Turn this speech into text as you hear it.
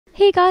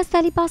Hey guys,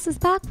 Telebuzz is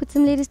back with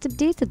some latest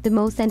updates of the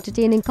most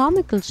entertaining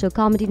comical show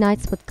Comedy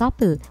Nights with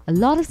Kapil. A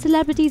lot of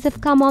celebrities have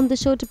come on the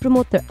show to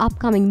promote their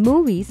upcoming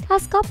movies,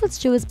 as Kapil's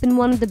show has been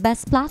one of the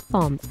best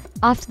platforms.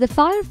 After the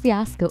fire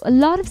fiasco, a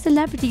lot of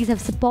celebrities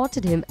have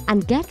supported him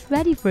and get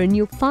ready for a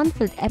new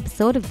fun-filled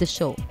episode of the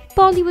show.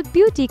 Bollywood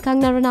beauty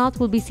Kangana Ranaut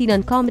will be seen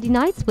on Comedy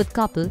Nights with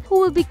Kapil, who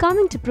will be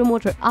coming to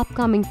promote her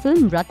upcoming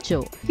film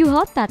Racho. You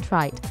heard that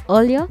right.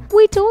 Earlier,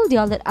 we told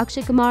y'all that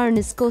Akshay Kumar and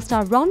his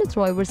co-star Ronit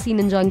Roy were seen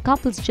enjoying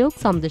Kapil's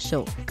jokes on the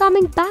show.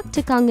 Coming back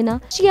to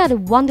Kangana, she had a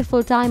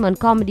wonderful time on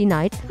Comedy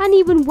Nights and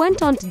even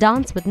went on to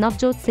dance with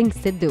Navjot Singh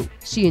Sidhu.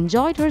 She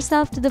enjoyed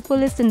herself to the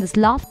fullest in this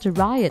laughter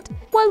riot.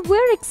 Well,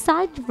 we're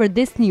excited for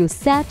this new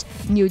set,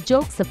 new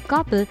jokes of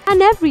Kapil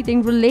and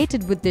everything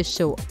related with this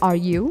show. Are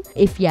you?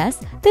 If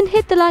yes, then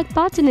hit the like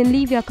button and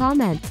leave your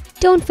comments.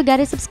 Don't forget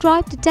to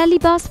subscribe to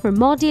Telebuzz for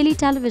more daily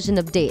television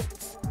updates.